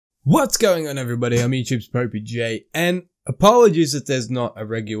What's going on, everybody? I'm YouTube's PopeyJN, and apologies that there's not a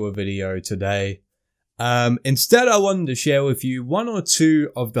regular video today. Instead, I wanted to share with you one or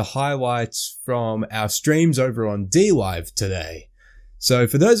two of the highlights from our streams over on Dlive today. So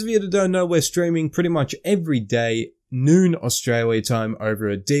for those of you that don't know, we're streaming pretty much every day, noon Australia time, over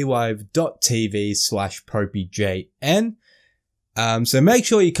at dlive.tv/PopeyJN. So make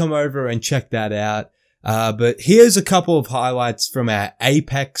sure you come over and check that out. But here's a couple of highlights from our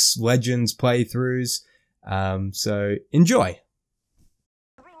Apex Legends playthroughs. So enjoy.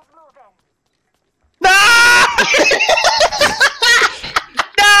 No!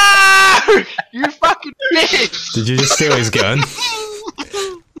 No! You fucking bitch! Did you just steal his gun?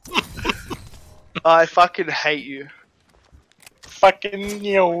 I fucking hate you. Fucking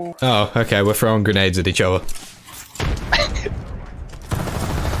you. Oh, okay, we're throwing grenades at each other.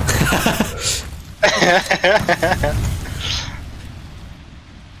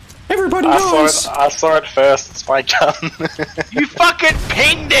 Everybody knows! I saw it first, it's my gun. You fucking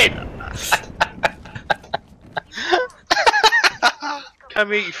pinged it!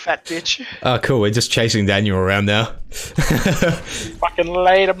 Come here, you fat bitch. Oh, cool, we're just chasing Daniel around now. Fucking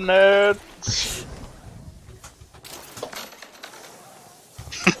laid him, nerds.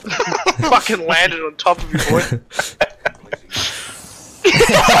 Fucking landed on top of you, boy.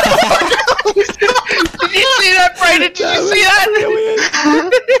 Did you see that, Brayden? Did you see that?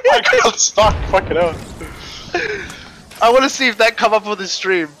 I got stuck, fucking hell. I want to see if that come up on the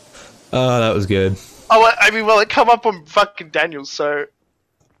stream. Oh, that was good. Oh, I mean, well, it come up on fucking Daniel, so...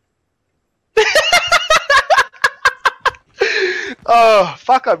 Oh,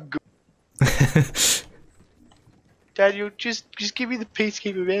 fuck, I'm good. Daniel, just give me the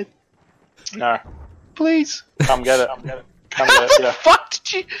peacekeeper, man. No. Please. Come get it, Come get How it, the yeah. fuck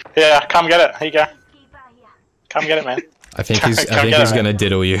did you... Yeah, come get it, here you go. Come get it, man. I think he's gonna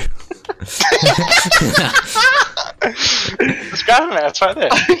diddle you. Just grab it, man, it's right there.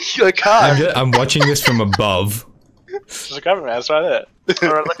 I can't. I'm watching this from above. Just grab it, man, it's right there.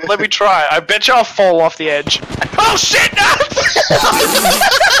 Alright, let me try. I bet you I'll fall off the edge. Oh shit, no!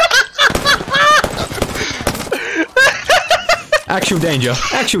 Actual danger.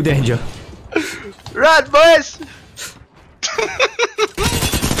 Actual danger. Run, boys!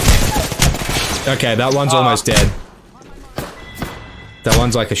 Okay, that one's almost dead. That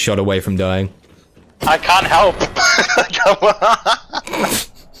one's like a shot away from dying. I can't help. Come on.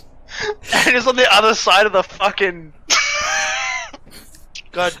 And it's on the other side of the fucking...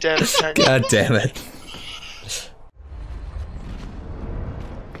 God damn it, Daniel. God damn it.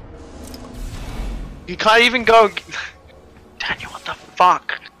 You can't even go... Daniel, what the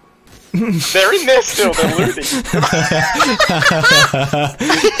fuck? They're in there still, they're looting.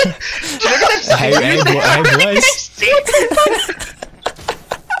 Hey, boys.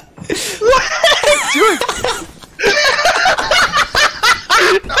 What are you doing?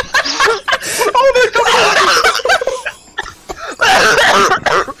 Oh my god!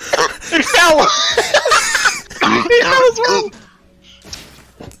 He fell! He fell as well!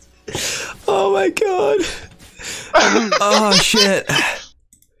 Oh my god. Oh shit.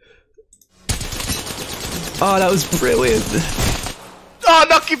 Oh, that was brilliant. Oh,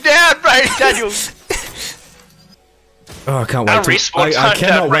 knock him down, right, Daniel! Oh, I can't wait I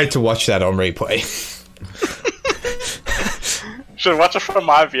cannot wait to watch that on replay. Should watch it from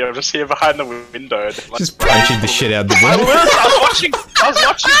my view, I'm just here behind the window. Like, Just punching the shit out of the I window. was watching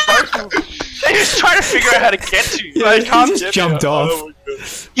both of them. They just trying to figure out how to get to you. Yeah, They can't he just get jumped you. off.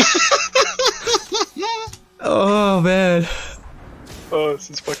 Oh, Oh man. oh, this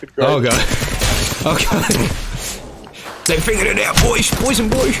is fucking great. Oh god. Oh god. They figured it out, boys. Boys and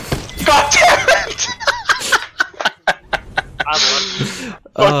boys. God damn it!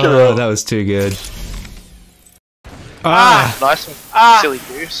 Oh, that was too good. Ah, nice one. Silly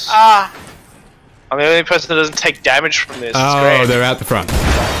goose. I'm the only person that doesn't take damage from this. Oh, It's great. they're out the front.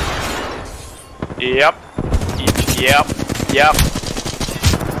 Yep. Yep. Yep.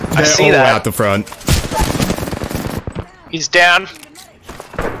 They're see all that. out the front. He's down.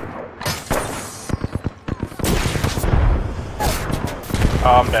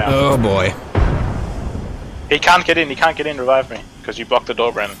 Oh, I'm down. Oh boy. He can't get in, revive me. Because you blocked the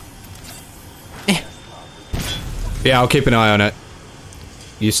door, Brandon. Yeah, I'll keep an eye on it.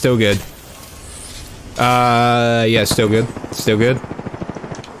 You're still good. Yeah, still good. Still good.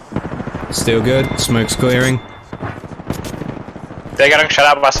 Still good. Smoke's clearing. They're getting shut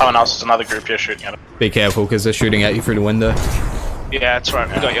out by someone else, there's another group here shooting at them. Be careful, because they're shooting at you through the window. Yeah, that's right.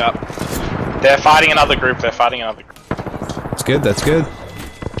 I got you up. They're fighting another group, That's good, that's good.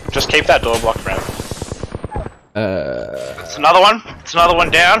 Just keep that door blocked, Brandon. It's another one. It's another one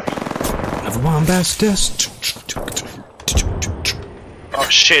down. Another one bastard. Oh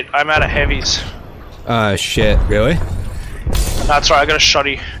shit, I'm out of heavies. Shit, really? That's right, I got a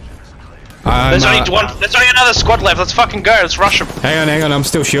shotty. There's only another squad left, let's fucking go, let's rush them. Hang on, I'm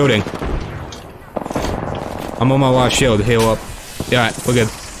still shielding. I'm on my last shield, heal up. Alright, we're good.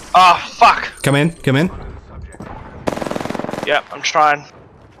 Oh, fuck. Come in. Yep, I'm trying.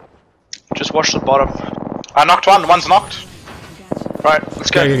 Just watch the bottom. I knocked one, one's knocked. Right,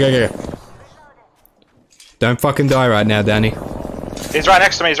 let's go. Go. Don't fucking die right now, Danny. He's right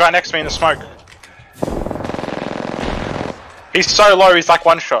next to me, in the smoke. He's so low, he's like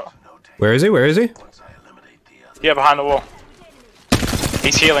one shot. Where is he? Yeah, behind the wall.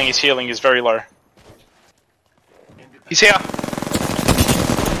 He's healing, he's very low. He's here.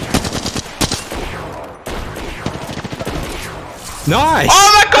 Nice!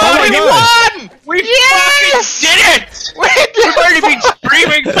 Oh my god, we won! We fucking did it! We've already been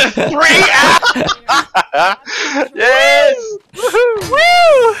streaming for 3 hours! Yes!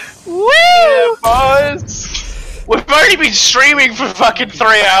 Woo! Yeah, boys! We've already been streaming for fucking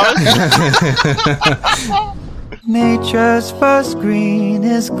 3 hours! Nature's first green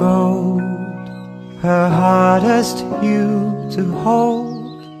is gold, her hardest hue to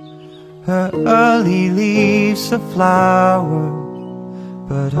hold, her early leaves a flower,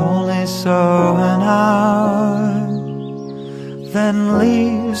 but only so an hour, then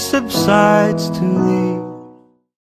leaves subsides to leave.